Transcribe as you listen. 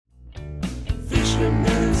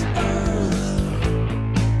Fisherman's Post.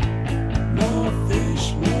 More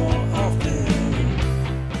fish, more often.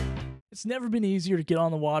 It's never been easier to get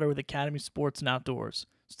on the water with Academy Sports and Outdoors.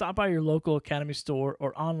 Stop by your local Academy store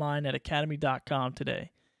or online at academy.com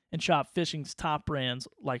today and shop fishing's top brands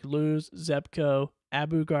like Luz, Zebco,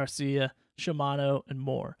 Abu Garcia, Shimano, and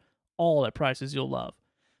more, all at prices you'll love.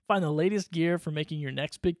 Find the latest gear for making your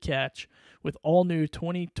next big catch with all new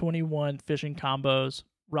 2021 fishing combos,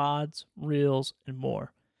 rods, reels, and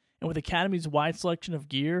more. And with Academy's wide selection of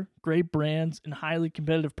gear, great brands, and highly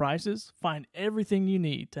competitive prices, find everything you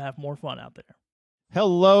need to have more fun out there.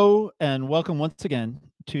 Hello, and welcome once again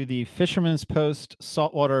to the Fisherman's Post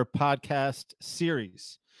Saltwater Podcast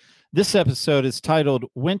Series. This episode is titled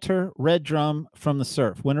Winter Red Drum from the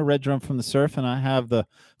Surf. Winter Red Drum from the Surf, and I have the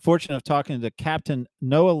fortune of talking to Captain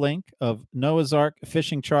Noah Lynk of Noah's Ark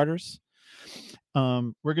Fishing Charters.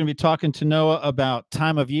 We're going to be talking to Noah about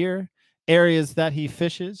time of year, areas that he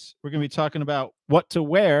fishes. We're going to be talking about what to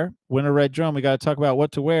wear. Winter Red Drum, we got to talk about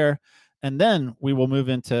what to wear, and then we will move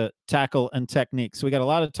into tackle and technique. So we got a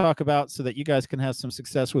lot to talk about so that you guys can have some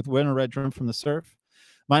success with Winter Red Drum from the Surf.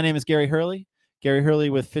 My name is Gary Hurley. Gary Hurley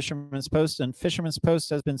with Fisherman's Post, and Fisherman's Post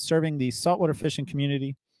has been serving the saltwater fishing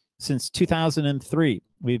community since 2003.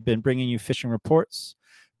 We've been bringing you fishing reports,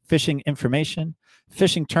 fishing information,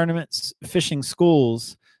 fishing tournaments, fishing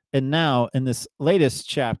schools, and now in this latest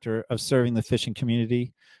chapter of serving the fishing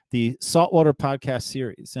community, the Saltwater Podcast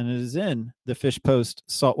Series. And it is in the Fish Post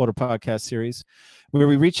Saltwater Podcast Series where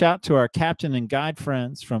we reach out to our captain and guide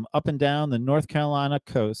friends from up and down the North Carolina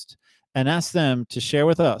coast and ask them to share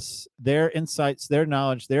with us their insights, their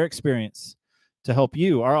knowledge, their experience to help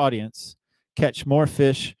you, our audience, catch more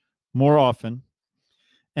fish more often.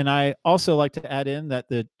 And I also like to add in that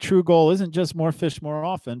the true goal isn't just more fish more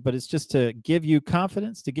often, but it's just to give you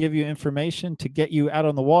confidence, to give you information, to get you out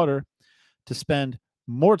on the water, to spend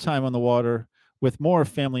more time on the water with more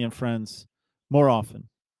family and friends more often.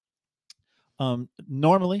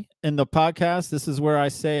 Normally in the podcast, this is where I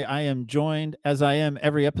say I am joined, as I am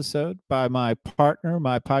every episode, by my partner,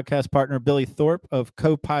 my podcast partner, Billy Thorpe of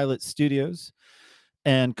Co-Pilot Studios.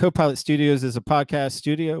 And Co-Pilot Studios is a podcast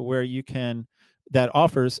studio where you can, that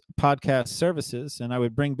offers podcast services. And I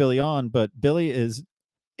would bring Billy on, but Billy is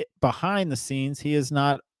behind the scenes. He is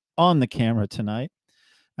not on the camera tonight.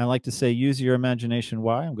 I like to say, use your imagination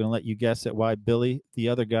why. I'm going to let you guess at why Billy, the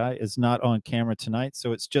other guy, is not on camera tonight.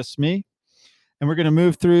 So it's just me. And we're going to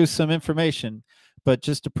move through some information. But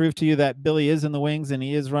just to prove to you that Billy is in the wings and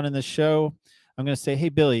he is running the show, I'm going to say, hey,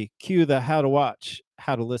 Billy, cue the how to watch,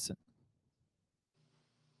 how to listen.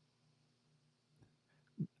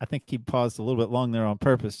 I think he paused a little bit long there on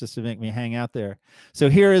purpose just to make me hang out there. So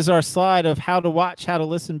here is our slide of how to watch, how to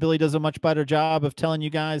listen. Billy does a much better job of telling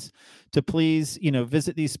you guys to please,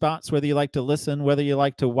 visit these spots, whether you like to listen, whether you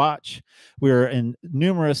like to watch. We're in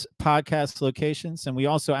numerous podcast locations, and we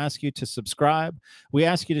also ask you to subscribe. We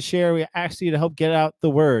ask you to share. We ask you to help get out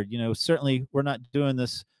the word. Certainly we're not doing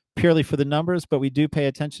this purely for the numbers, but we do pay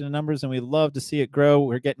attention to numbers, and we love to see it grow.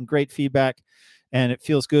 We're getting great feedback, and it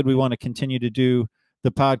feels good. We want to continue to do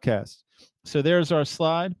the podcast. So there's our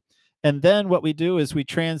slide. And then what we do is we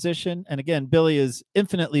transition. And again, Billy is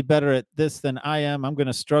infinitely better at this than I am. I'm going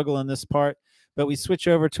to struggle in this part, but we switch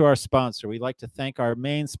over to our sponsor. We'd like to thank our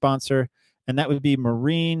main sponsor, and that would be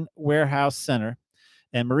Marine Warehouse Center.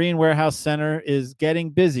 And Marine Warehouse Center is getting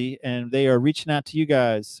busy, and they are reaching out to you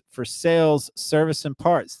guys for sales, service, and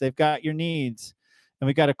parts. They've got your needs. And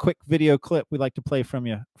we got a quick video clip we'd like to play from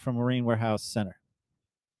you from Marine Warehouse Center.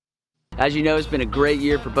 As you know, it's been a great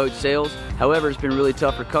year for boat sales. However, it's been really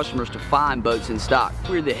tough for customers to find boats in stock.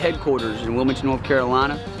 We're the headquarters in Wilmington, North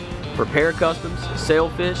Carolina for Para Customs,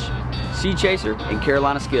 Sailfish, Sea Chaser, and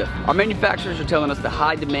Carolina Skiff. Our manufacturers are telling us the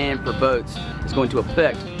high demand for boats is going to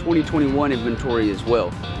affect 2021 inventory as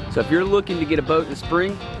well. So if you're looking to get a boat in the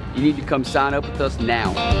spring, you need to come sign up with us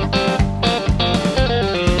now.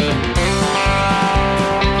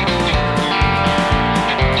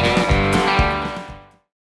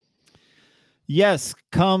 Yes,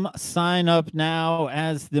 come sign up now.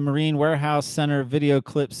 As the Marine Warehouse Center video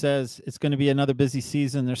clip says, it's going to be another busy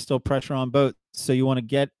season. There's still pressure on boats. So you want to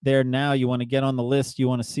get there now. You want to get on the list. You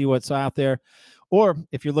want to see what's out there. Or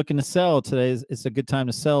if you're looking to sell today, it's a good time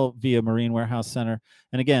to sell via Marine Warehouse Center.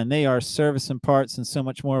 And again, they are service and parts and so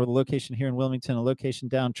much more with a location here in Wilmington, a location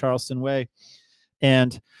down Charleston Way.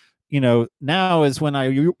 And, now is when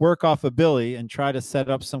I work off of Billy and try to set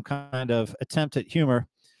up some kind of attempt at humor,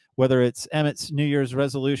 whether it's Emmett's New Year's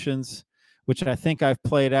resolutions, which I think I've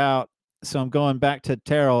played out So I'm going back to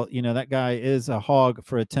Terrell. You know, that guy is a hog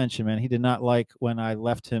for attention, man. He did not like when I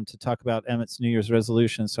left him to talk about Emmett's New Year's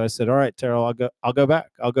resolution. So I said, all right, Terrell, I'll go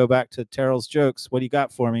back. I'll go back to Terrell's jokes. What do you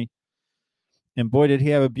got for me? And boy, did he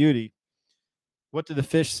have a beauty. What did the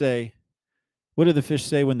fish say? What did the fish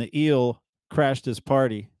say when the eel crashed his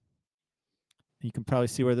party? You can probably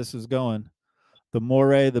see where this is going. The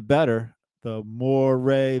more the better. The more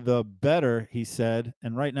the better, he said.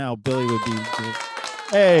 And right now, Billy would be,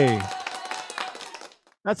 hey,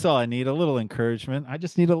 that's all I need, a little encouragement. I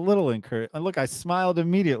just need a little encouragement. Look, I smiled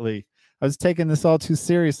immediately. I was taking this all too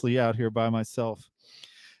seriously out here by myself.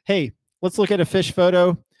 Hey, let's look at a fish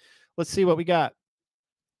photo. Let's see what we got.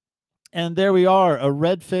 And there we are, a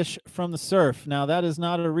redfish from the surf. Now, that is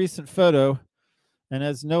not a recent photo. And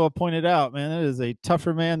as Noah pointed out, man, it is a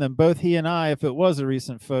tougher man than both he and I if it was a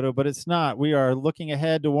recent photo, but it's not. We are looking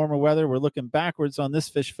ahead to warmer weather. We're looking backwards on this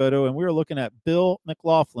fish photo, and we were looking at Bill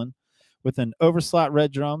McLaughlin with an overslot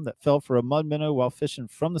red drum that fell for a mud minnow while fishing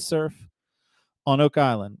from the surf on Oak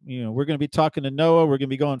Island. You know, we're going to be talking to Noah. We're going to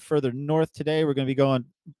be going further north today. We're going to be going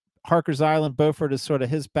Harker's Island. Beaufort is sort of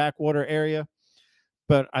his backwater area.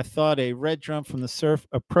 But I thought a red drum from the surf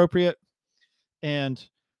appropriate. And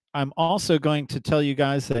I'm also going to tell you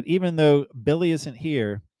guys that even though Billy isn't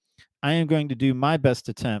here, I am going to do my best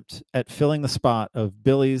attempt at filling the spot of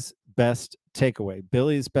Billy's best takeaway.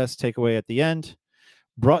 Billy's best takeaway at the end,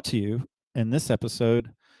 brought to you in this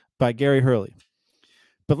episode by Gary Hurley.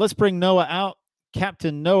 But let's bring Noah out.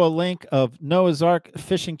 Captain Noah Lynk of Noah's Ark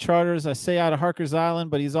Fishing Charters. I say out of Harker's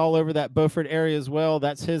Island, but he's all over that Beaufort area as well.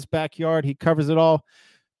 That's his backyard. He covers it all.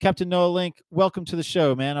 Captain Noah Lynk, welcome to the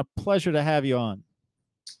show, man. A pleasure to have you on.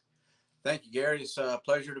 Thank you, Gary. It's a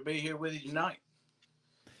pleasure to be here with you tonight.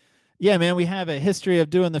 Yeah, man, we have a history of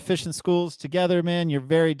doing the fishing schools together, man. You're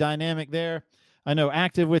very dynamic there. I know,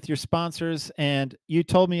 active with your sponsors, and you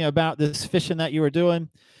told me about this fishing that you were doing,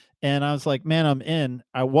 and I was like, man, I'm in.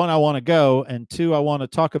 I want to go, and two, I want to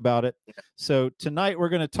talk about it. So tonight we're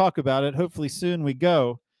going to talk about it. Hopefully soon we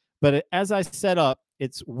go. But as I set up,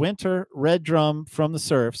 it's winter red drum from the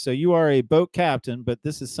surf. So you are a boat captain, but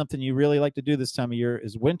this is something you really like to do this time of year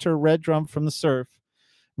is winter red drum from the surf.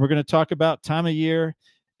 We're going to talk about time of year,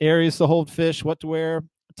 areas to hold fish, what to wear,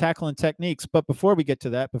 tackling techniques. But before we get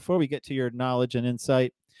to that, before we get to your knowledge and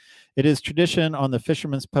insight, it is tradition on the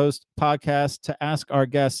Fisherman's Post podcast to ask our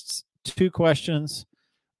guests 2 questions.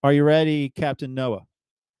 Are you ready, Captain Noah?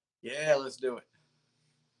 Yeah, let's do it.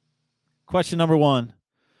 Question number 1.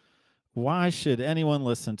 Why should anyone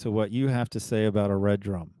listen to what you have to say about a red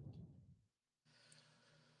drum?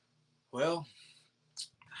 Well,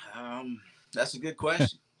 that's a good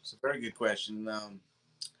question. It's a very good question.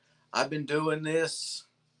 I've been doing this.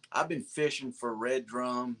 I've been fishing for red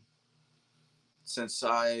drum since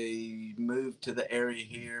I moved to the area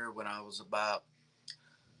here when I was about,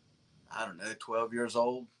 12 years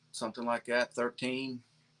old, something like that, 13.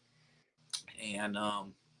 And,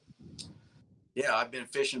 yeah, I've been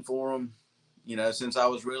fishing for them, since I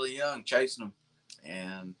was really young, chasing them,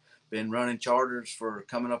 and been running charters for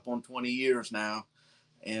coming up on 20 years now.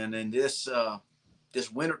 And in this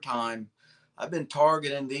winter time, I've been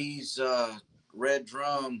targeting these red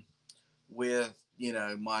drum with,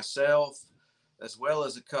 myself, as well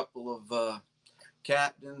as a couple of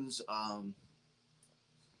captains,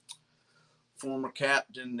 former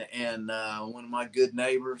captain, and one of my good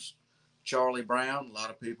neighbors, Charlie Brown. A lot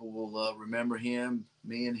of people will remember him.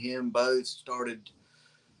 Me and him both started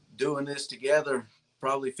doing this together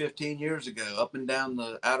probably 15 years ago, up and down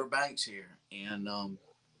the Outer Banks here, and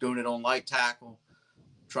doing it on light tackle,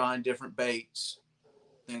 trying different baits,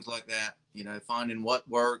 things like that, finding what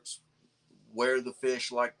works, where the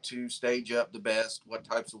fish like to stage up the best, what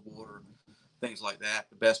types of water, things like that,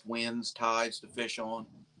 the best winds, tides to fish on.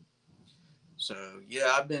 So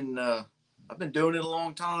yeah, I've been doing it a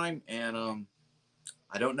long time, and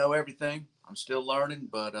I don't know everything. I'm still learning,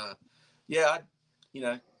 but yeah,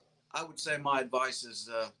 I would say my advice is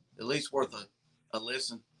at least worth a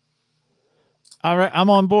listen. All right, I'm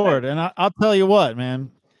on board, and I'll tell you what,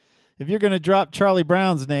 man. If you're going to drop Charlie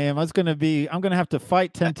Brown's name, I'm going to have to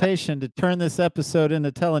fight temptation to turn this episode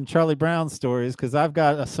into telling Charlie Brown stories, because I've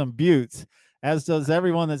got some buttes, as does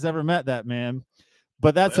everyone that's ever met that man.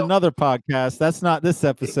 But that's another podcast. That's not this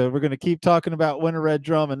episode. We're going to keep talking about winter red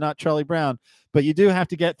drum and not Charlie Brown. But you do have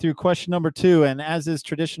to get through question number 2. And as is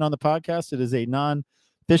tradition on the podcast, it is a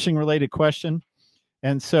non-fishing related question.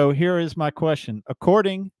 And so here is my question.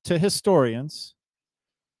 According to historians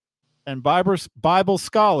and Bible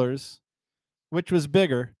scholars, which was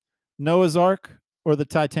bigger, Noah's Ark or the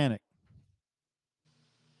Titanic?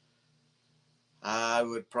 I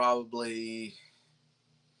would probably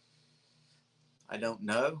I don't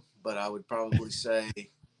know, but I would probably say,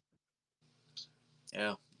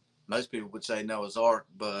 yeah, most people would say Noah's Ark,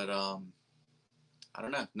 but I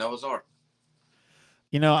don't know, Noah's Ark.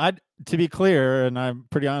 You know, to be clear, and I'm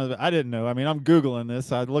pretty honest, I didn't know. I mean, I'm Googling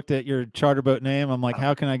this. I looked at your charter boat name. I'm like,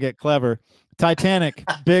 how can I get clever? Titanic,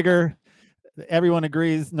 bigger. Everyone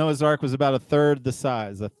agrees Noah's Ark was about a third the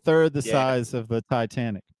size of the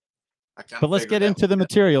Titanic. But let's get into the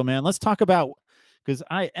material, man. Let's talk about, because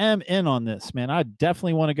I am in on this, man. I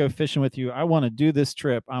definitely want to go fishing with you. I want to do this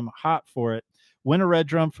trip. I'm hot for it. Winter red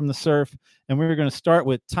drum from the surf, and we're going to start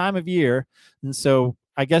with time of year. And so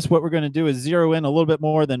I guess what we're going to do is zero in a little bit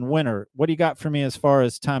more than winter. What do you got for me as far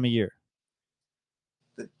as time of year?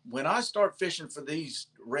 When I start fishing for these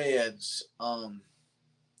reds,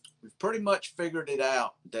 we've pretty much figured it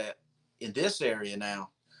out that in this area now,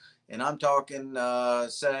 and I'm talking,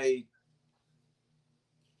 say,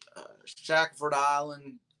 Shackelford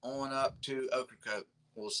Island on up to Ocracoke,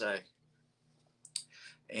 we'll say.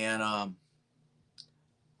 And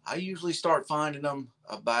I usually start finding them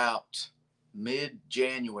about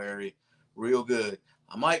mid-January real good.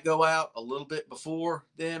 I might go out a little bit before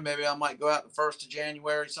then. Maybe I might go out the 1st of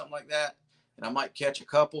January, something like that. And I might catch a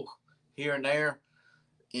couple here and there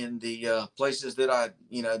in the places that I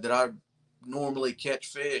normally catch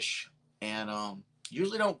fish. And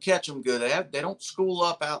usually don't catch them good. They don't school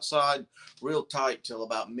up outside real tight till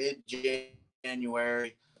about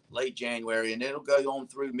mid-January, late January, and it'll go on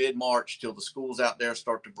through mid-March till the schools out there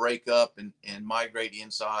start to break up and migrate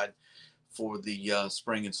inside for the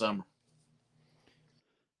spring and summer.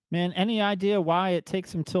 Man, any idea why it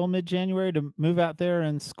takes them till mid-January to move out there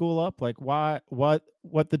and school up? Like what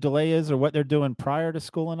the delay is, or what they're doing prior to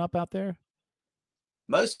schooling up out there?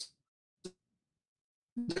 Most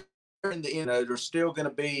in the they're still going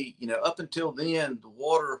to be, up until then, the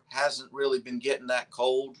water hasn't really been getting that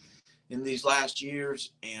cold in these last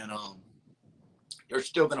years, and they're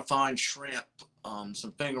still going to find shrimp,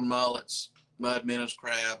 some finger mullets, mud minnows,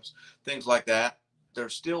 crabs, things like that.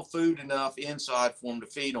 There's still food enough inside for them to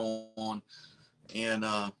feed on, and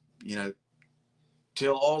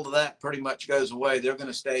till all of that pretty much goes away, they're going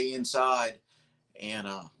to stay inside and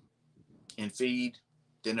feed.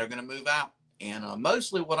 Then they're going to move out. And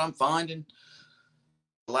mostly what I'm finding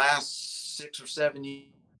the last 6 or 7 years,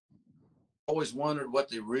 I always wondered what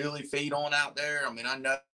they really feed on out there. I mean, I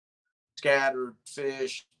know scattered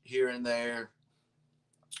fish here and there,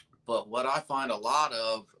 but what I find a lot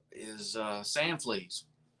of is sand fleas,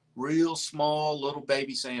 real small little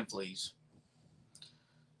baby sand fleas.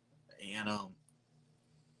 And,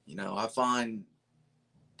 I find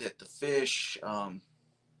that the fish,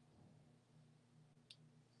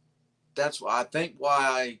 that's why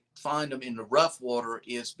I find them in the rough water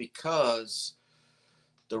is because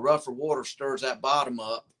the rougher water stirs that bottom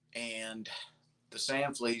up, and the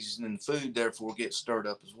sand fleas and the food therefore get stirred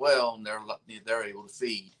up as well, and they're able to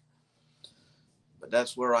feed. But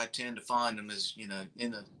that's where I tend to find them is,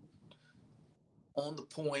 on the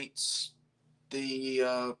points,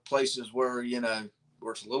 the places where,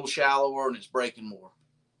 where it's a little shallower and it's breaking more,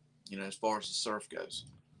 as far as the surf goes.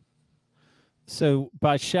 So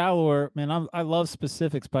by shallower, man, I love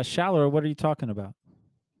specifics. By shallower, what are you talking about?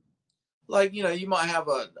 Like, you might have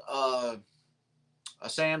a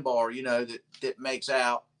sandbar, that makes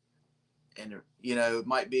out, and, it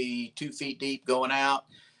might be 2 feet deep going out,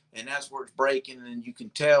 and that's where it's breaking. And you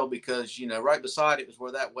can tell because, right beside it is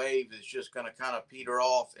where that wave is just going to kind of peter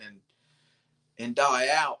off and die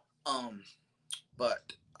out.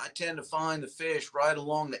 But I tend to find the fish right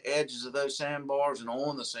along the edges of those sandbars and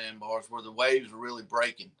on the sandbars where the waves are really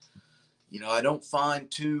breaking. I don't find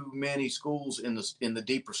too many schools in the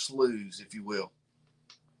deeper sloughs, if you will.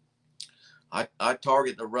 I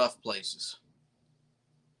target the rough places.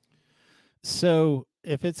 So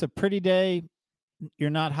if it's a pretty day, you're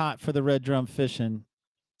not hot for the red drum fishing,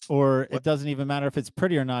 or it doesn't even matter if it's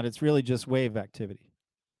pretty or not. It's really just wave activity.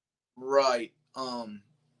 Right.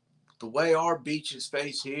 The way our beaches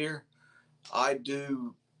face here, I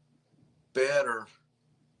do better,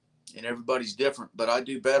 and everybody's different, but I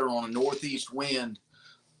do better on a northeast wind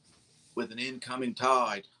with an incoming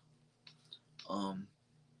tide.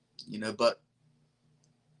 But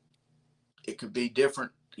it could be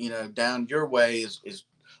different, down your way is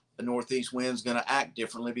the northeast wind's going to act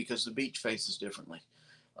differently because the beach faces differently.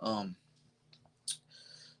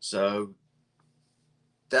 So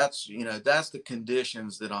that's the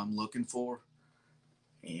conditions that I'm looking for.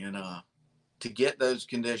 And to get those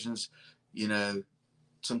conditions,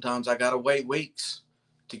 sometimes I got to wait weeks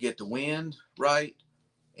to get the wind right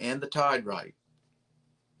and the tide right.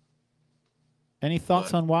 Any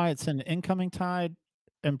thoughts on why it's an incoming tide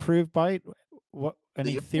improved bite? What,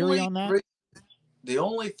 any The theory only on that? re- the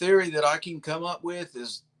only theory that I can come up with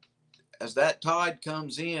is as that tide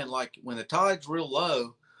comes in, like when the tide's real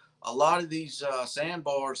low, a lot of these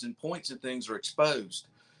sandbars and points and things are exposed.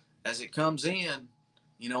 As it comes in,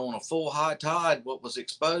 on a full high tide, what was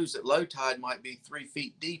exposed at low tide might be 3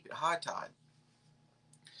 feet deep at high tide.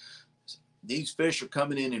 These fish are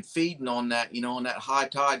coming in and feeding on that, on that high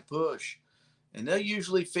tide push. And they'll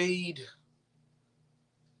usually feed,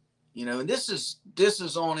 and this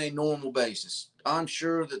is on a normal basis. I'm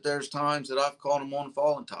sure that there's times that I've caught them on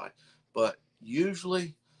falling tide, but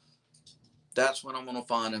usually that's when I'm going to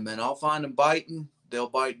find them. And I'll find them biting. They'll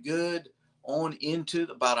bite good on into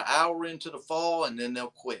about an hour into the fall, and then they'll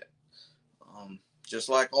quit. Just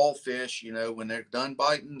like all fish, when they're done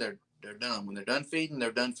biting, they're done. When they're done feeding,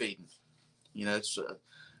 they're done feeding. It's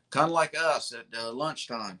kind of like us at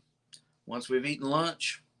lunchtime. Once we've eaten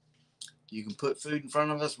lunch, you can put food in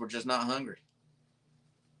front of us. We're just not hungry.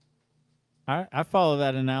 I follow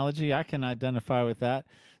that analogy. I can identify with that.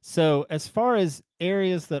 So as far as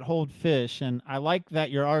areas that hold fish, and I like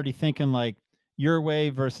that you're already thinking like your way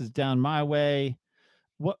versus down my way.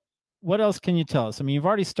 What else can you tell us? I mean, you've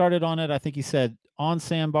already started on it. I think you said on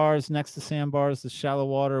sandbars, next to sandbars, the shallow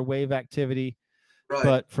water, wave activity. Right.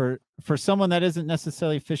 But for someone that isn't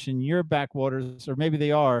necessarily fishing your backwaters, or maybe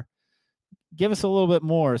they are, give us a little bit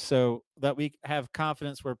more so that we have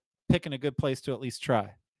confidence we're picking a good place to at least try.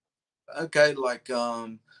 Okay,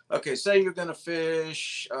 say you're gonna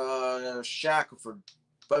fish Shackleford,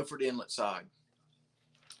 Beaufort Inlet side.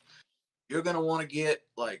 You're gonna want to get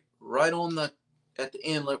like right at the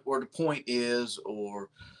inlet where the point is, or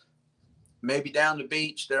maybe down the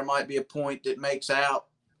beach there might be a point that makes out.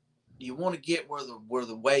 You want to get where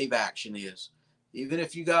the wave action is, even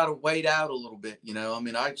if you got to wade out a little bit. I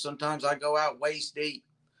mean, sometimes I go out waist deep,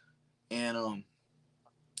 and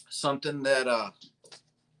something that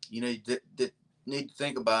that need to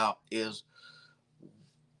think about is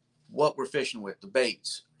what we're fishing with, the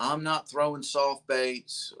baits. I'm not throwing soft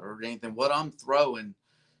baits or anything. What I'm throwing,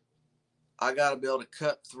 I got to be able to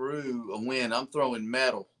cut through a wind. I'm throwing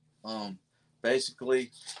metal.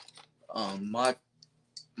 Basically,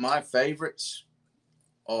 my favorites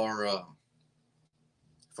are,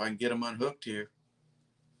 if I can get them unhooked here,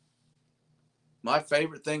 my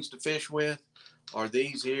favorite things to fish with are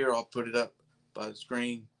these here. I'll put it up by the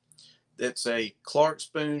screen. That's a Clark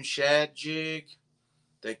spoon shad jig.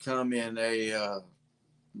 They come in a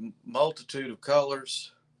multitude of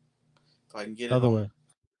colors. If I can get it Other on way.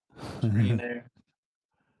 the screen there.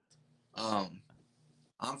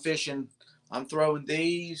 I'm throwing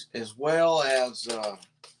these as well as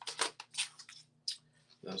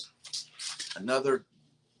another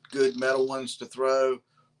good metal ones to throw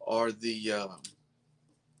are the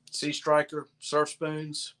Sea Striker surf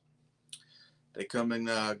spoons. They come in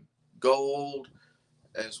gold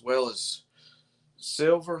as well as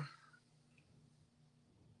silver.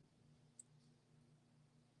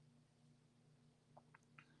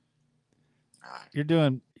 You're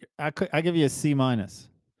doing. I give you a C-.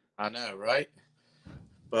 I know, right?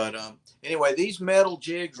 But anyway, these metal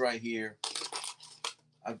jigs right here,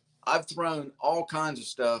 I've thrown all kinds of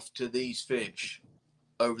stuff to these fish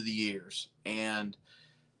over the years, and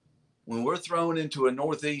when we're throwing into a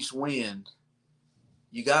northeast wind,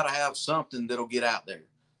 you got to have something that'll get out there.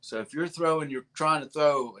 So if you're trying to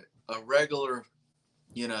throw a regular,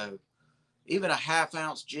 even a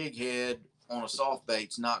half-ounce jig head on a soft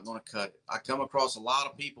bait's not going to cut it. I come across a lot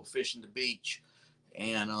of people fishing the beach,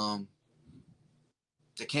 and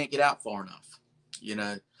they can't get out far enough.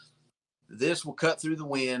 This will cut through the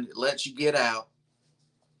wind. It lets you get out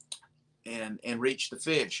and reach the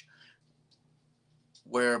fish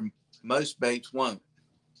where most baits won't.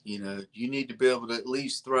 You need to be able to at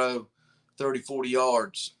least throw 30, 40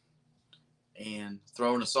 yards, and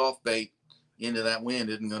throwing a soft bait into that wind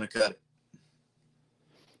isn't going to cut it.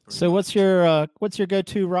 So what's your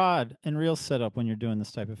go-to rod and reel setup when you're doing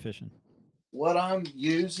this type of fishing? What I'm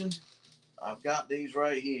using, I've got these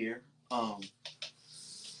right here. I've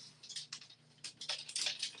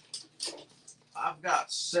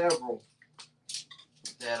got several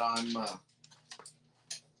that I'm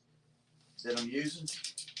using.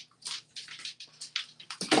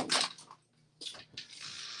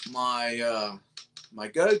 My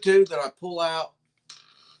go-to that I pull out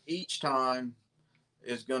each time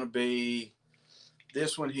is going to be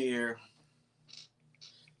this one here.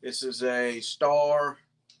 This is a Star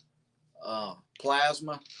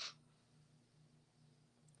Plasma.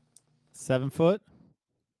 7 foot?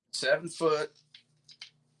 7 foot.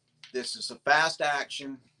 This is a fast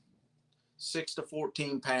action, 6 to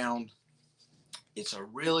 14 pound. It's a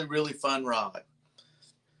really, really fun rod.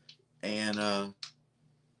 And,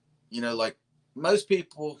 like most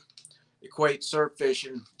people equate surf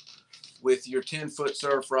fishing with your 10-foot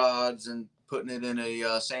surf rods and putting it in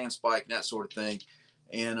a sand spike and that sort of thing.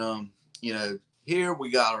 And, here we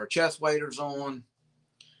got our chest waders on,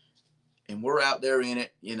 and we're out there in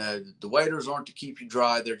it. The waders aren't to keep you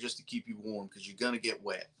dry. They're just to keep you warm because you're going to get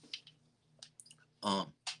wet. I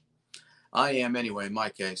am anyway, in my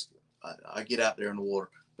case. I get out there in the water.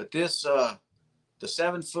 But this, the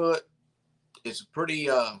 7-foot is a pretty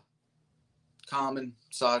common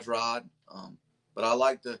size rod. But I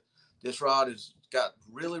like this rod is got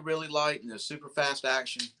really, really light and a super fast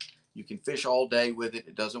action. You can fish all day with it.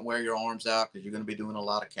 It doesn't wear your arms out because you're going to be doing a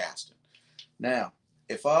lot of casting. Now,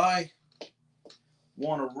 if I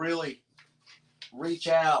want to really reach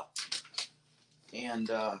out and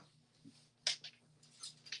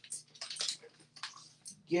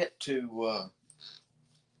get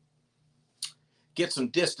some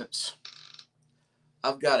distance,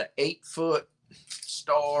 I've got an 8-foot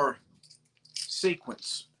star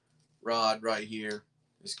sequence rod right here.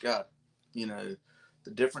 It's got, the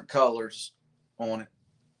different colors on it.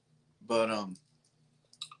 But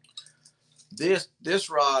this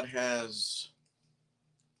rod has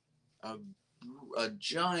a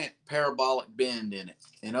giant parabolic bend in it.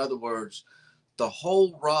 In other words, the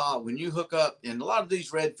whole rod, when you hook up, and a lot of these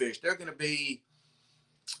redfish, they're going to be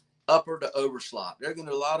upper to overslot.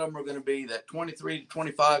 A lot of them are going to be that 23 to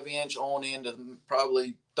 25 inch on into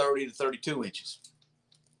probably 30 to 32 inches.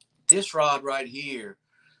 This rod right here,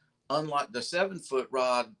 unlike the 7-foot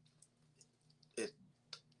rod,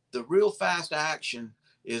 the real fast action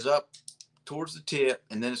is up towards the tip,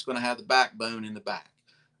 and then it's going to have the backbone in the back.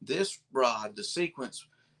 This rod, the sequence,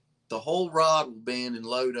 the whole rod will bend and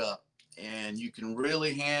load up, and you can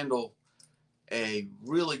really handle a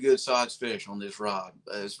really good size fish on this rod.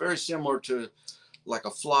 It's very similar to like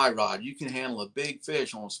a fly rod. You can handle a big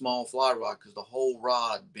fish on a small fly rod because the whole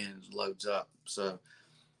rod bends, loads up. So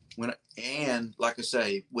and like I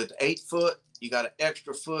say, with 8-foot, you got an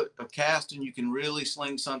extra foot of casting. You can really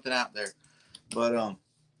sling something out there. But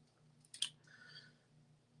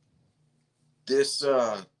this,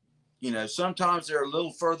 sometimes they're a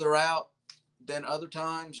little further out than other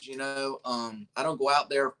times. I don't go out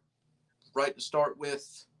there right to start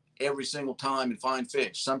with every single time and find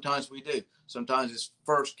fish. Sometimes we do. Sometimes it's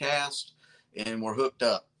first cast and we're hooked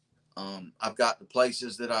up. I've got the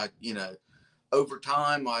places that over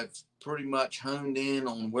time I've pretty much honed in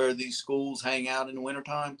on where these schools hang out in the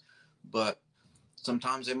wintertime, but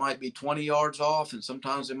sometimes they might be 20 yards off and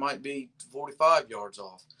sometimes they might be 45 yards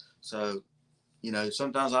off. So,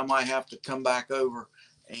 sometimes I might have to come back over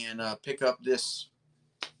and pick up this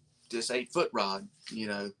 8-foot rod,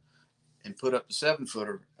 and put up the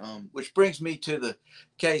 7-footer, which brings me to the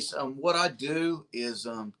case. What I do is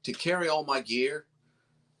to carry all my gear,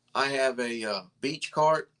 I have a beach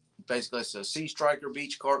cart. Basically, it's a Sea Striker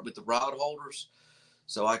beach cart with the rod holders.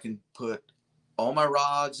 So I can put all my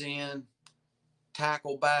rods in,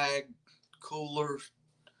 tackle bag, cooler,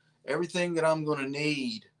 everything that I'm going to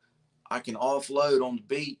need, I can offload on the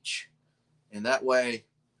beach. And that way,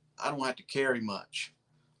 I don't have to carry much.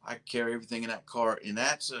 I can carry everything in that cart, and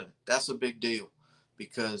that's a big deal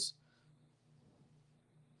because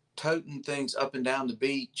toting things up and down the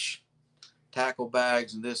beach, tackle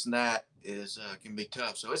bags and this and that can be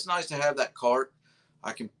tough. So it's nice to have that cart.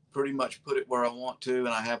 I can pretty much put it where I want to, and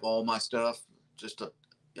I have all my stuff, just a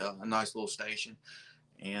nice little station.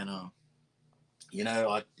 And I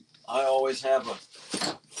always have a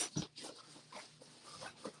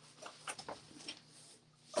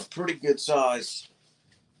pretty good size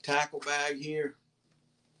tackle bag here.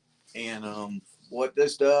 And what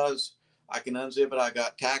this does, I can unzip it. I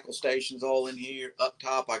got tackle stations all in here. Up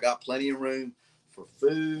top, I got plenty of room for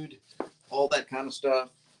food, all that kind of stuff.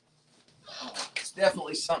 It's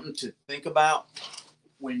definitely something to think about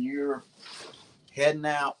when you're heading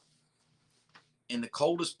out in the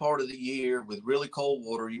coldest part of the year with really cold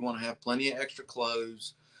water. You want to have plenty of extra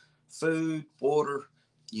clothes, food, water.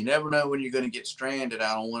 You never know when you're going to get stranded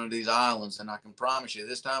out on one of these islands. And I can promise you,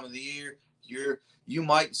 this time of the year, you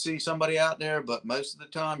might see somebody out there, but most of the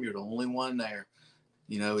time you're the only one there.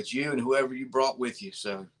 It's you and whoever you brought with you.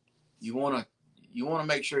 So you want to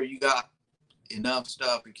make sure you got enough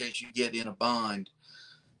stuff in case you get in a bind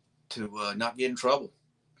to not get in trouble.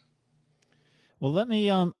 Well, let me,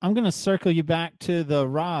 I'm going to circle you back to the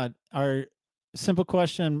rod. Our simple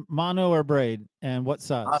question, mono or braid, and what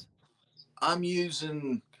size? I'm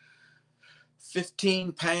using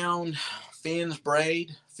 15-pound Finn's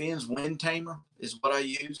braid. Finn's wind tamer is what I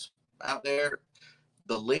use out there.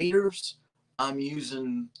 The leaders, I'm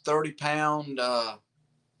using 30-pound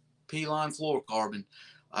P-line fluorocarbon.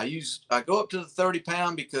 I go up to the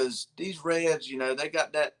 30-pound because these reds, you know, they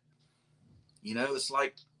got that, you know, it's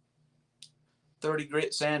like 30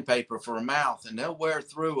 grit sandpaper for a mouth, and they'll wear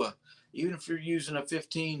through even if you're using a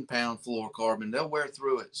 15-pound fluorocarbon, they'll wear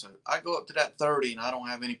through it. So I go up to that 30 and I don't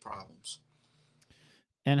have any problems.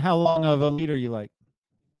 And how long of a leader you like?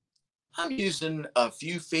 I'm using a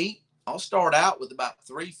few feet. I'll start out with about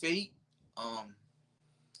 3 feet.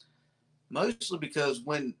 Mostly because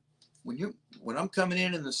when I'm coming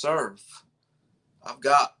in the surf, I've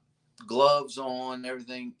got gloves on,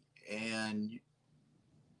 everything, and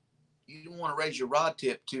you don't want to raise your rod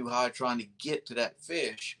tip too high trying to get to that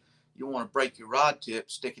fish. You don't want to break your rod tip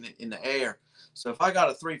sticking it in the air. So if I got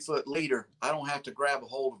a 3-foot leader, I don't have to grab a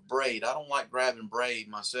hold of braid. I don't like grabbing braid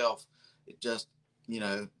myself. It just, you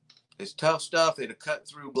know, it's tough stuff. It'll cut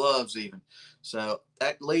through gloves even. So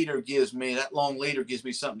that long leader gives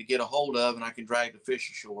me something to get a hold of, and I can drag the fish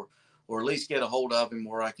ashore, or at least get a hold of him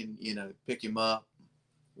where I can, you know, pick him up,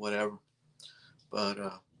 whatever. But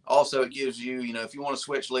also it gives you, you know, if you want to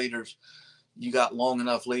switch leaders, you got long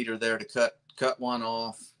enough leader there to cut one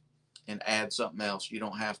off and add something else. You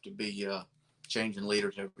don't have to be changing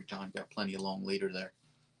leaders every time. Got plenty of long leader there.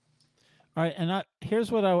 All right, and here's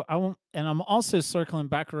what I want, and I'm also circling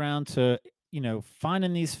back around to, you know,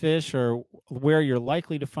 finding these fish or where you're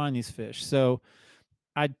likely to find these fish. So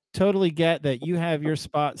I totally get that you have your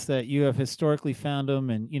spots that you have historically found them,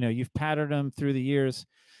 and, you know, you've patterned them through the years.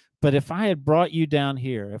 But if I had brought you down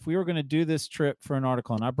here, if we were going to do this trip for an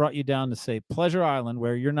article, and I brought you down to, say, Pleasure Island,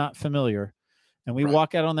 where you're not familiar, and we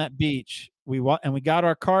walk out on that beach, we got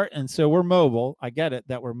our cart, and so we're mobile. I get it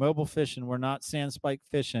that we're mobile fishing. We're not sand spike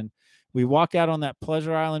fishing. We walk out on that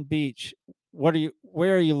Pleasure Island beach. Where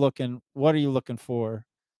are you looking? What are you looking for?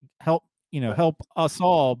 Help us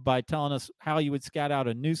all by telling us how you would scout out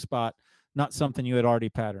a new spot, not something you had already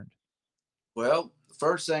patterned. Well, the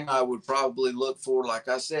first thing I would probably look for, like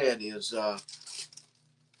I said, is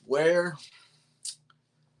where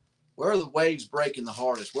are the waves breaking the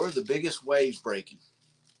hardest? Where are the biggest waves breaking?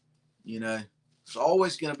 You know, there's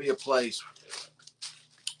always going to be a place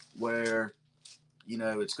where, you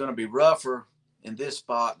know, it's going to be rougher in this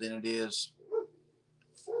spot than it is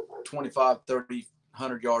 25, 30,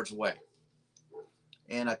 100 yards away.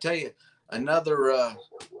 And I tell you, another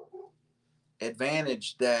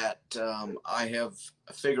advantage that I have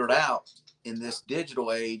figured out in this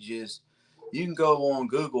digital age is you can go on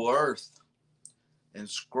Google Earth and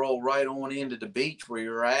scroll right on into the beach where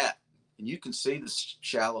you're at, and you can see the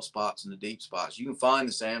shallow spots and the deep spots. You can find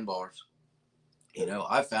the sandbars. You know,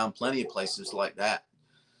 I found plenty of places like that.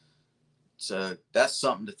 So that's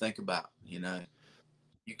something to think about, you know.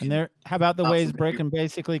 How about the waves breaking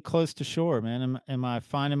basically close to shore, man? Am I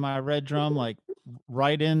finding my red drum like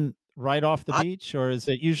right off the beach, or is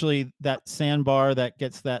it usually that sandbar that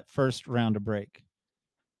gets that first round of break?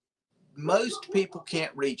 Most people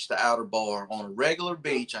can't reach the outer bar on a regular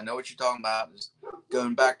beach. I know what you're talking about.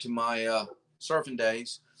 Going back to my surfing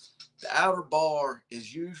days, the outer bar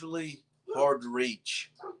is usually hard to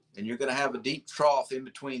reach, and you're going to have a deep trough in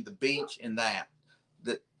between the beach and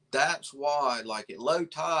that's why, like at low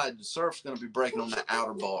tide, the surf's going to be breaking on the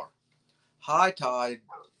outer bar. High tide,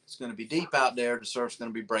 it's going to be deep out there. The surf's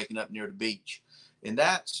going to be breaking up near the beach, and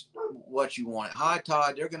that's what you want. At high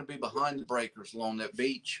tide, they're going to be behind the breakers along that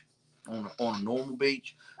beach, on a normal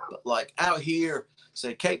beach. But like out here,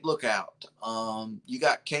 say Cape Lookout, you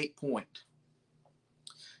got Cape Point.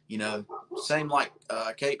 You know, same like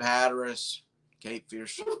Cape Hatteras, Cape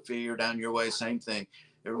Fear down your way, same thing.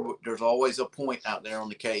 There's always a point out there on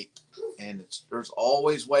the Cape, and there's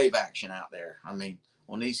always wave action out there. I mean,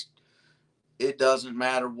 on these, it doesn't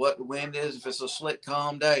matter what the wind is. If it's a slick,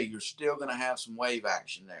 calm day, you're still going to have some wave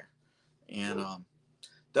action there. And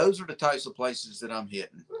those are the types of places that I'm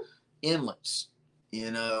hitting. Inlets,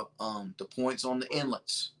 you know, the points on the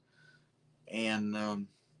inlets. And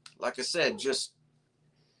like I said, just,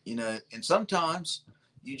 you know, and sometimes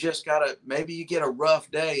you just gotta, maybe you get a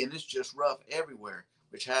rough day and it's just rough everywhere,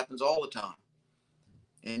 which happens all the time.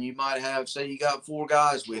 And you might have, say you got 4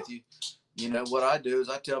 guys with you. You know, what I do is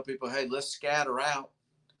I tell people, hey, let's scatter out.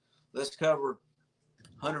 Let's cover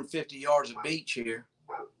 150 yards of beach here.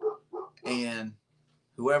 And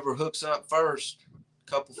whoever hooks up first,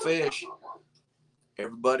 a couple fish,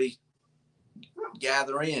 everybody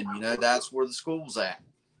gather in. You know, that's where the school's at.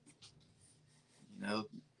 You know,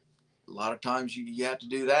 a lot of times you have to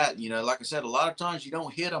do that. You know, like I said, a lot of times you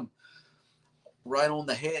don't hit them right on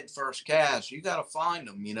the head first cast. You got to find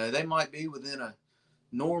them. You know, they might be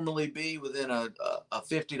normally be within a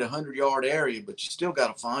 50 to 100 yard area, but you still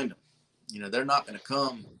got to find them. You know, they're not going to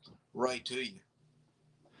come right to you.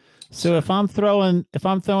 So if I'm throwing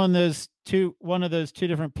those one of those two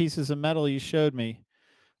different pieces of metal you showed me,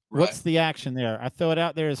 right. what's the action there? I throw it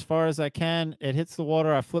out there as far as I can. It hits the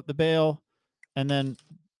water. I flip the bail, and then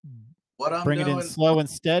What I'm bring it in doing, slow and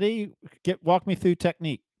steady. Walk me through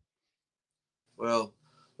technique. well,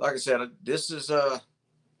 like I said, this is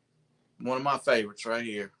one of my favorites right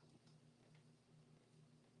here.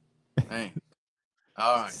 Hey,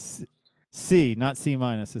 all right. C, not C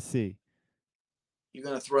minus, a C. You're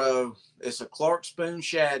gonna throw. It's a Clark spoon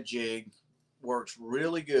shad jig. Works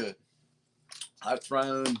really good. I've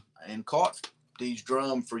thrown and caught these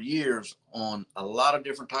drum for years on a lot of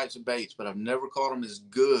different types of baits, but I've never caught them as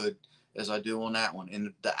good as I do on that one.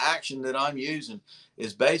 And the action that I'm using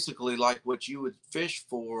is basically like what you would fish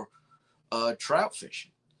for trout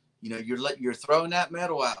fishing. You know, you're throwing that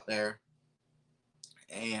metal out there,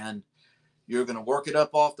 and you're going to work it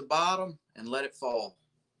up off the bottom and let it fall,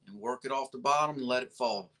 and work it off the bottom and let it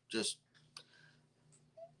fall. Just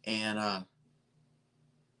and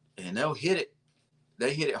they'll hit it.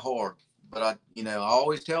 They hit it hard. But I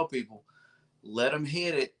always tell people, let him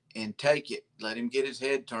hit it and take it. Let him get his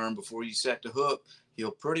head turned before you set the hook.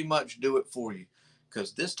 He'll pretty much do it for you.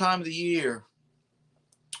 Because this time of the year,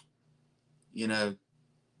 you know,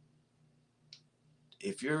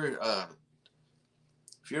 if you're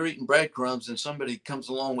eating breadcrumbs and somebody comes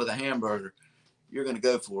along with a hamburger, you're going to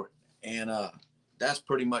go for it. And that's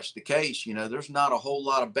pretty much the case. You know, there's not a whole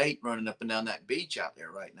lot of bait running up and down that beach out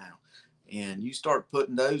there right now. And you start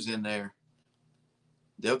putting those in there,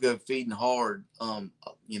 they'll go feeding hard.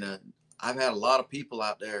 You know, I've had a lot of people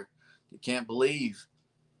out there that can't believe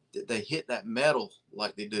that they hit that metal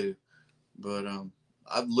like they do. But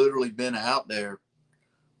I've literally been out there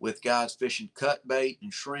with guys fishing cut bait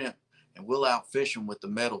and shrimp, and we'll outfish them with the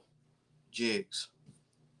metal jigs.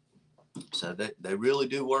 So they really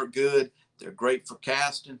do work good. They're great for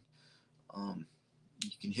casting. You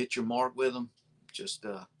can hit your mark with them. Just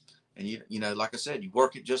and you know, like I said, you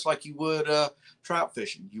work it just like you would trout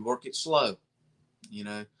fishing. You work it slow. You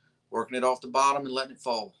know, working it off the bottom and letting it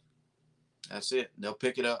fall. That's it. They'll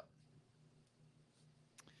pick it up.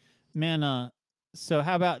 Man, so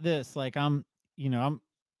how about this? Like I'm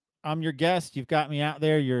your guest. You've got me out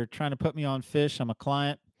there. You're trying to put me on fish. I'm a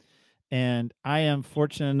client, and I am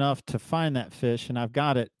fortunate enough to find that fish, and I've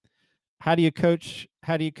got it. How do you coach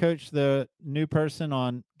the new person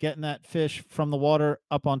on getting that fish from the water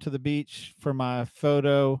up onto the beach for my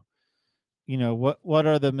photo? You know, what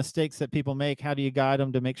are the mistakes that people make? How do you guide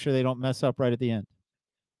them to make sure they don't mess up right at the end?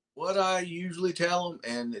 What I usually tell them,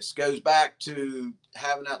 and this goes back to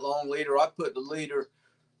having that long leader, I put the leader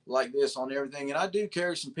like this on everything. And I do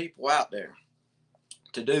carry some people out there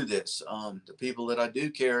to do this. The people that I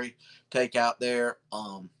do carry, take out there,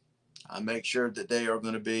 I make sure that they are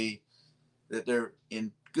going to be, that they're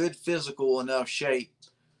in good physical enough shape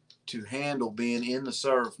to handle being in the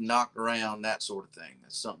surf, knocked around, that sort of thing.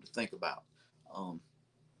 That's something to think about.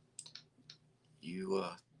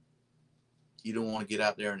 You don't want to get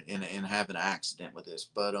out there and have an accident with this.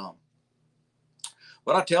 But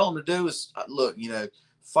what I tell them to do is, look, you know,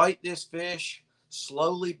 fight this fish,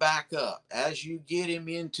 slowly back up. As you get him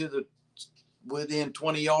into within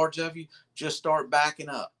 20 yards of you, just start backing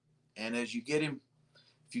up. And as you get him,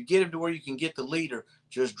 if you get him to where you can get the leader,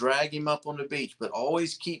 just drag him up on the beach, but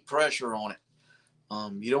always keep pressure on it.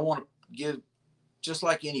 You don't want to give, just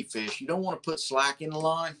like any fish, you don't want to put slack in the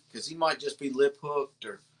line, because he might just be lip hooked,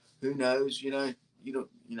 or who knows, you know,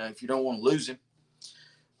 if you don't want to lose him.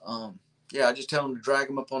 Yeah, I just tell him to drag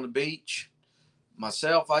him up on the beach.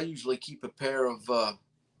 Myself, I usually keep a pair of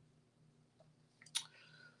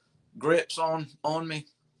grips on me,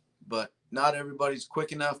 but not everybody's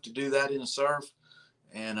quick enough to do that in the surf.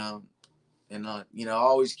 And you know, I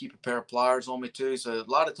always keep a pair of pliers on me too. So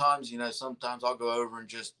a lot of times, you know, sometimes I'll go over and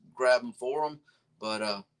just grab them for them.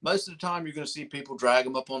 But most of the time, you're going to see people drag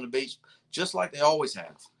them up on the beach just like they always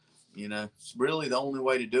have. You know, it's really the only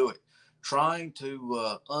way to do it. Trying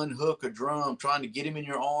to unhook a drum, trying to get him in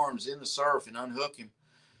your arms in the surf and unhook him,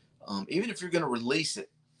 even if you're going to release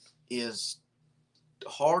it, is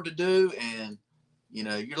hard to do. And, you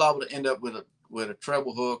know, you're liable to end up with a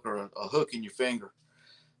treble hook or a hook in your finger.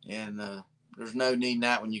 And there's no need in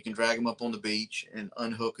that when you can drag him up on the beach and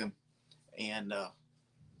unhook him and,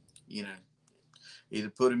 you know, either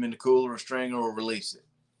put him in the cooler or stringer or release it.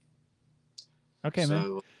 Okay, man.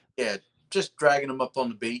 So, yeah, just dragging them up on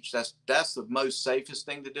the beach. That's the most safest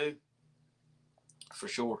thing to do, for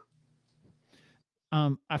sure.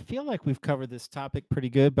 I feel like we've covered this topic pretty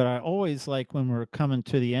good, but I always like, when we're coming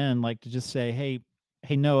to the end, like to just say, hey,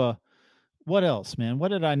 Noah, what else, man? What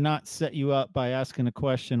did I not set you up by asking a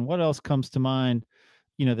question? What else comes to mind?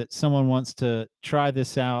 that someone wants to try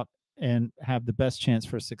this out and have the best chance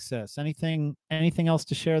for success? Anything else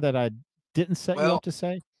to share that I didn't set you Well, up to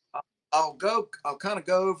say? I'll kind of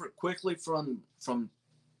go over it quickly from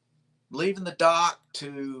leaving the dock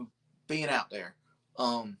to being out there.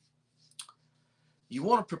 You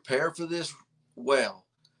want to prepare for this well.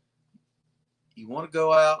 You want to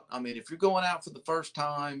go out. I mean, if you're going out for the first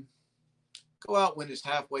time, go out when it's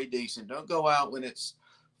halfway decent. Don't go out when it's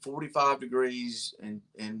 45 degrees and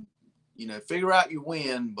figure out your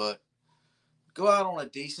wind, but go out on a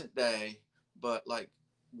decent day. But like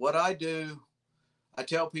what I do, I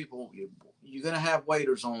tell people, you're going to have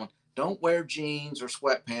waders on. Don't wear jeans or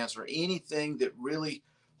sweatpants or anything that really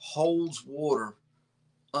holds water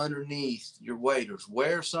underneath your waders.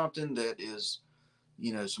 Wear something that is,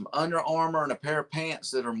 some Under Armour and a pair of pants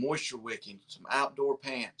that are moisture wicking, some outdoor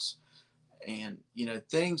pants, and,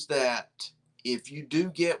 things that if you do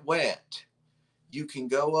get wet, you can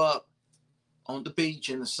go up on the beach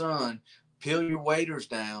in the sun, peel your waders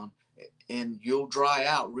down, and you'll dry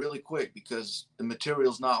out really quick because the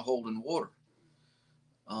material's not holding water.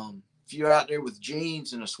 If you're out there with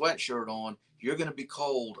jeans and a sweatshirt on, you're going to be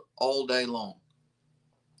cold all day long.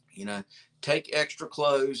 Take extra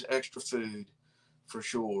clothes, extra food for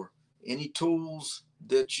sure. Any tools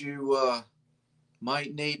that you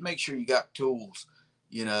might need, make sure you got tools,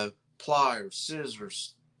 pliers,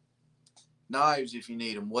 scissors, knives if you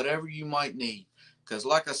need them, whatever you might need. Because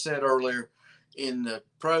like I said earlier in the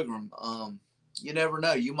program, you never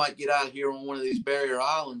know. You might get out here on one of these barrier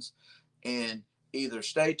islands and either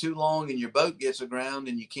stay too long and your boat gets aground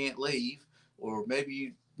and you can't leave, or maybe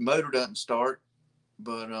your motor doesn't start.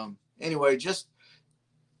 But anyway, just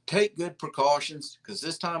take good precautions because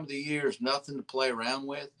this time of the year is nothing to play around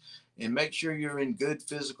with, and make sure you're in good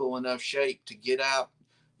physical enough shape to get out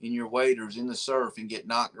in your waders in the surf and get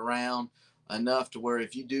knocked around enough to where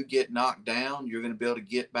if you do get knocked down, you're going to be able to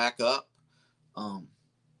get back up.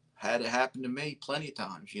 Had it happen to me plenty of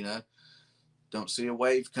times, don't see a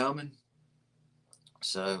wave coming.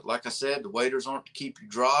 So like I said, the waders aren't to keep you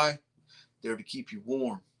dry. They're to keep you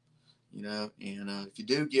warm, and if you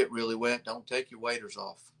do get really wet, don't take your waders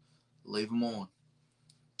off. Leave them on,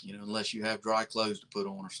 unless you have dry clothes to put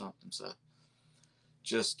on or something. So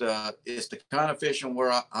just, it's the kind of fishing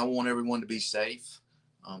where I want everyone to be safe.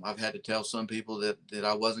 I've had to tell some people that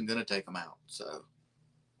I wasn't going to take them out. So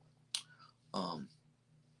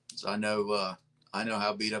I know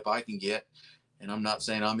how beat up I can get, and I'm not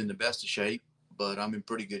saying I'm in the best of shape, but I'm in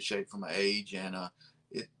pretty good shape for my age, and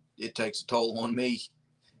it takes a toll on me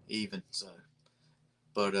even. So,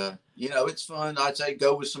 but it's fun. I'd say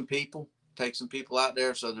go with some people, take some people out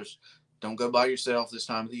there. So don't go by yourself this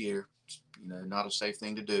time of the year. It's, not a safe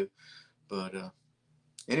thing to do. But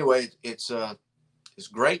anyway, it's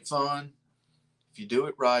great fun if you do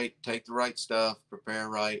it right, take the right stuff, prepare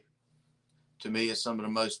right. To me, it's some of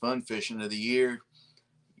the most fun fishing of the year.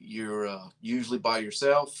 You're usually by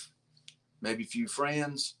yourself, maybe a few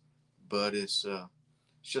friends, but it's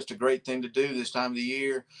just a great thing to do this time of the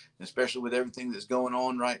year, especially with everything that's going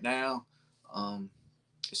on right now.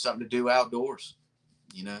 It's something to do outdoors,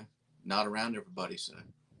 not around everybody. So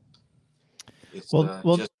it's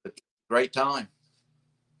just a great time.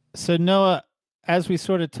 So Noah, as we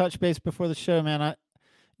sort of touch base before the show, man,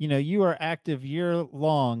 you are active year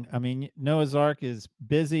long. I mean, Noah's Ark is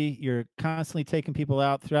busy. You're constantly taking people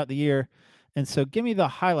out throughout the year. And so give me the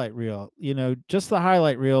highlight reel, just the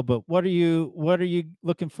highlight reel, but what are you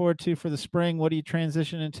looking forward to for the spring? What do you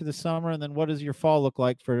transition into the summer? And then what does your fall look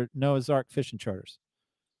like for Noah's Ark fishing charters?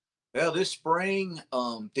 Well, this spring,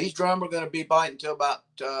 these drum are going to be biting until about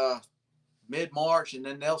mid-March, and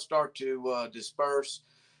then they'll start to disperse.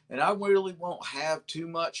 And I really won't have too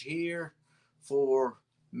much here for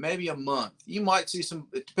maybe a month. You might see some,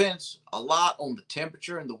 it depends a lot on the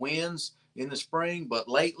temperature and the winds in the spring, but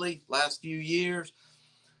lately, last few years,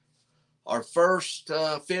 our first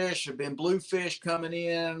fish have been bluefish coming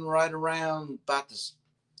in right around about the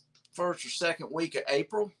first or second week of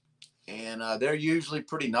April, and they're usually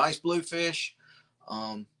pretty nice bluefish.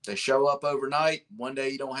 They show up overnight. One day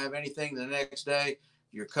you don't have anything, the next day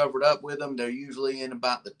you're covered up with them. They're usually in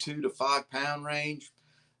about the 2 to 5 pound range,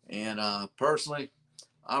 and personally,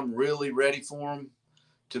 I'm really ready for them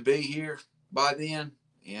to be here by then.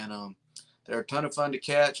 And they're a ton of fun to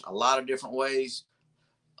catch, a lot of different ways.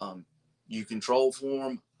 You can troll for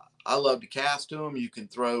them. I love to cast to them. You can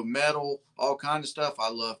throw metal, all kinds of stuff. I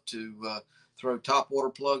love to throw top water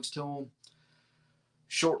plugs to them.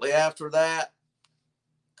 Shortly after that,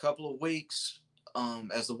 a couple of weeks,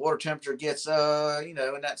 as the water temperature gets, in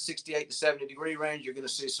that 68 to 70 degree range, you're going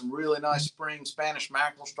to see some really nice spring Spanish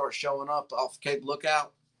mackerel start showing up off Cape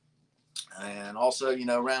Lookout. And also,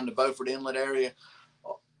 around the Beaufort Inlet area,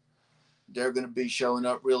 they're going to be showing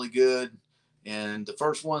up really good. And the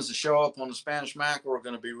first ones to show up on the Spanish mackerel are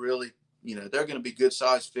going to be really, they're going to be good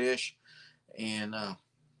sized fish. And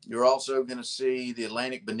you're also going to see the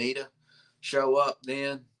Atlantic bonita show up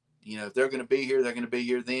then. If they're going to be here, they're going to be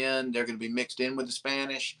here then. They're going to be mixed in with the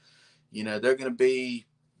Spanish. They're going to be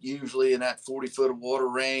usually in that 40 foot of water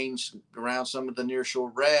range around some of the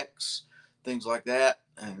nearshore wrecks, things like that.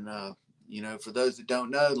 And, for those that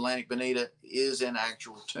don't know, Atlantic bonita is an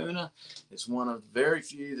actual tuna. It's one of the very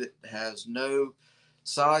few that has no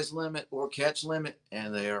size limit or catch limit,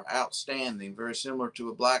 and they are outstanding, very similar to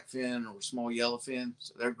a blackfin or a small yellowfin.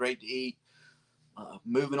 So they're great to eat.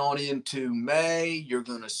 Moving on into May, you're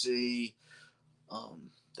going to see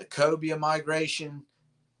the cobia migration,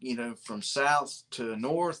 from south to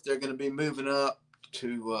north. They're going to be moving up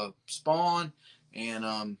to spawn,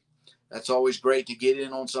 and that's always great to get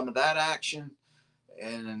in on some of that action.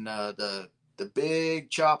 And the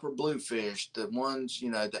big chopper bluefish, the ones,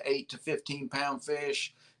 the 8 to 15 pound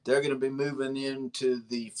fish, they're going to be moving into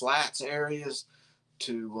the flats areas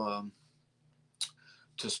to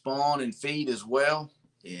spawn and feed as well.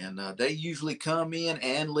 And they usually come in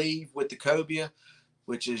and leave with the cobia,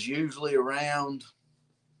 which is usually around,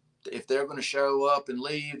 if they're going to show up and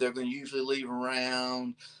leave, they're going to usually leave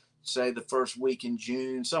around, say, the first week in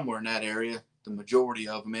June, somewhere in that area, the majority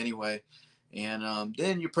of them anyway. And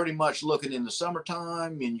then you're pretty much looking in the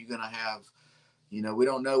summertime, and you're going to have, we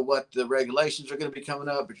don't know what the regulations are going to be coming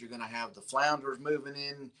up, but you're going to have the flounders moving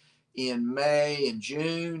in May and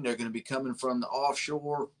June. They're going to be coming from the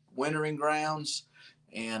offshore wintering grounds,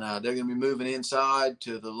 and they're going to be moving inside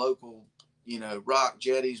to the local, rock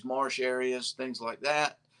jetties, marsh areas, things like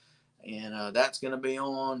that. And that's going to be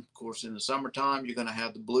on. Of course, in the summertime, you're going to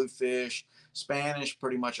have the bluefish, Spanish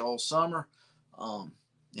pretty much all summer.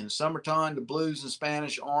 In the summertime, the blues and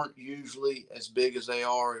Spanish aren't usually as big as they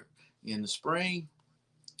are in the spring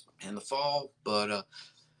and the fall. But,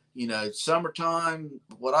 summertime,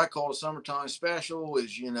 what I call a summertime special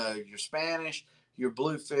is, your Spanish, your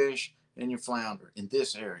bluefish, and your flounder in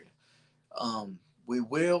this area. We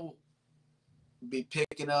will be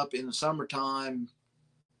picking up in the summertime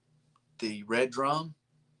the red drum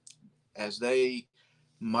as they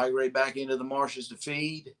migrate back into the marshes to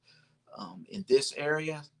feed. In this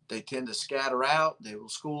area, they tend to scatter out. They will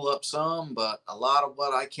school up some, but a lot of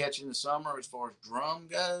what I catch in the summer as far as drum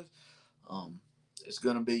goes, it's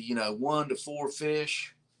going to be, 1 to 4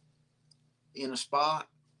 fish in a spot.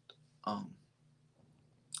 And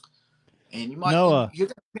you might, Noah, you're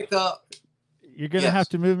going to pick up. you're going to Yes. have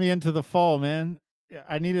to move me into the fall, man.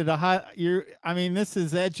 I needed this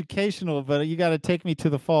is educational, but you got to take me to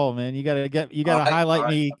the fall, man. You got to All right, highlight all right,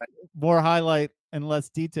 me all right. more highlight and less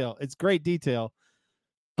detail. It's great detail,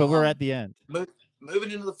 but we're at the end.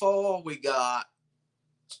 Moving into the fall, we got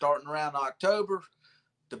starting around October.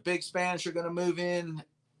 The big Spanish are going to move in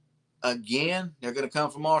again. They're going to come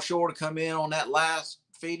from offshore to come in on that last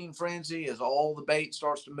feeding frenzy as all the bait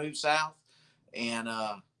starts to move south. And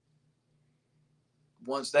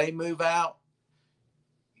once they move out,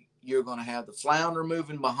 you're going to have the flounder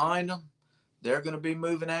moving behind them. They're going to be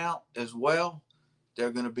moving out as well.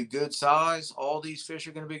 They're going to be good size. All these fish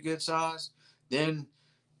are going to be good size. Then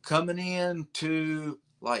coming in to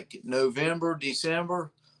like November,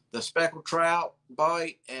 December, the speckled trout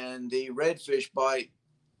bite and the redfish bite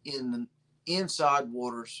in the inside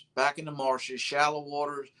waters, back in the marshes, shallow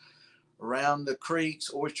waters, around the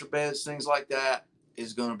creeks, oyster beds, things like that,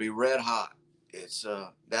 is going to be red hot. It's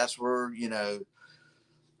that's where,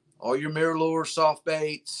 all your mirror lures, soft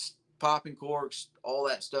baits, popping corks, all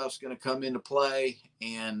that stuff's going to come into play,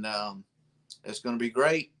 and it's going to be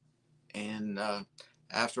great. And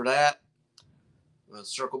after that, we'll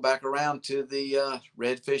circle back around to the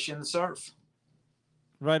redfish in the surf.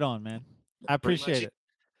 Right on, man. I Pretty much appreciate it.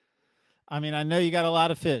 I mean, I know you got a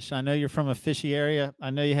lot of fish. I know you're from a fishy area.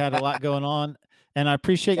 I know you had a lot going on, and I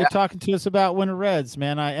appreciate you Yeah. talking to us about winter reds,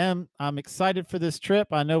 man. I'm excited for this trip.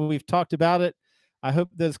 I know we've talked about it. I hope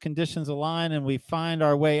those conditions align and we find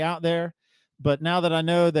our way out there. But now that I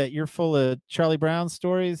know that you're full of Charlie Brown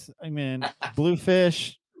stories, I mean,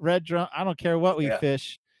 bluefish, red drum, I don't care what we Yeah.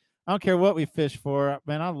 fish. I don't care what we fish for,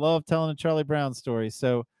 man. I love telling a Charlie Brown story.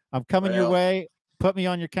 So I'm coming your Well, way. Put me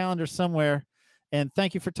on your calendar somewhere. And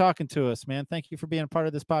thank you for talking to us, man. Thank you for being a part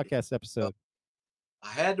of this podcast episode. I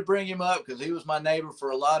had to bring him up because he was my neighbor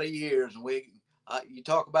for a lot of years, and you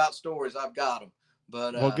talk about stories, I've got them.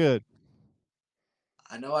 But Well, good.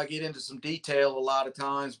 I know I get into some detail a lot of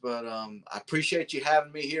times, but I appreciate you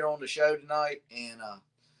having me here on the show tonight. And,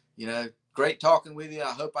 you know, great talking with you.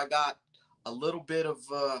 I hope I got a little bit of,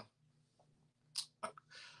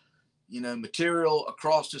 you know, material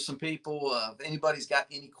across to some people. If anybody's got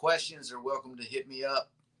any questions, they're welcome to hit me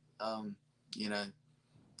up. You know,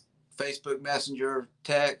 Facebook Messenger,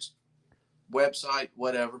 text, website,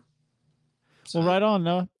 whatever. So, Well, right on,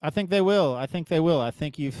 Noah. I think they will. I think they will. I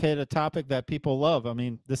think you've hit a topic that people love. I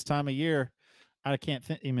mean, this time of year, I can't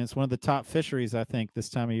think. I mean, it's one of the top fisheries, I think, this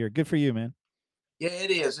time of year. Good for you, man. yeah,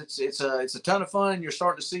 it is. It's a ton of fun. And you're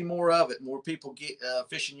starting to see more of it. More people get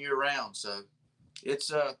fishing year round. So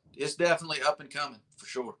it's definitely up and coming for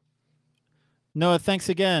sure. Noah, thanks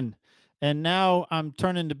again. And now I'm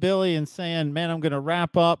turning to Billy and saying, man, I'm going to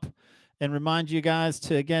wrap up and remind you guys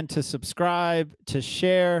to subscribe, to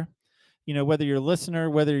share, you know, whether you're a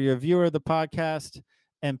listener, whether you're a viewer of the podcast,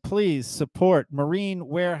 and please support Marine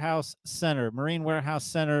Warehouse Center. Marine Warehouse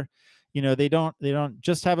Center, you know, they don't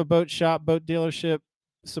just have a boat shop, boat dealership,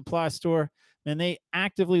 supply store, and they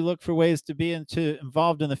actively look for ways to be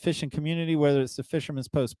involved in the fishing community, whether it's the Fisherman's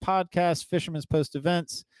Post podcast, Fisherman's Post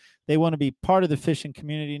events. They want to be part of the fishing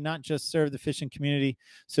community, not just serve the fishing community.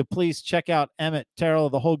 So please check out Emmett,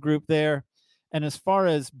 Terrell, the whole group there. And as far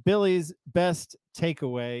as Billy's best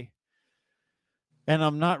takeaway, and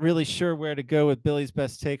I'm not really sure where to go with Billy's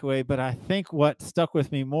best takeaway, but I think what stuck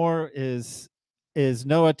with me more is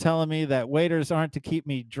Noah telling me that waders aren't to keep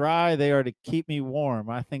me dry, they are to keep me warm.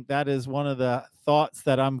 I think that is one of the thoughts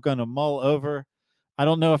that I'm going to mull over. I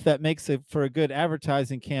don't know if that makes it for a good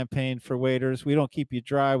advertising campaign for waders. We don't keep you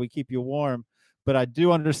dry, we keep you warm. But I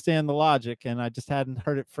do understand the logic, and I just hadn't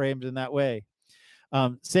heard it framed in that way.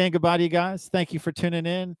 Saying goodbye to you guys. Thank you for tuning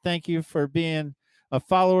in. Thank you for being a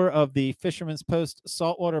follower of the Fisherman's Post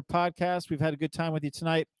Saltwater podcast. We've had a good time with you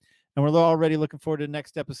tonight, and we're already looking forward to the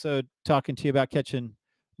next episode, talking to you about catching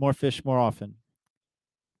more fish more often.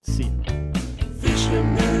 See you.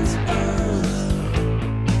 Fisherman's Post.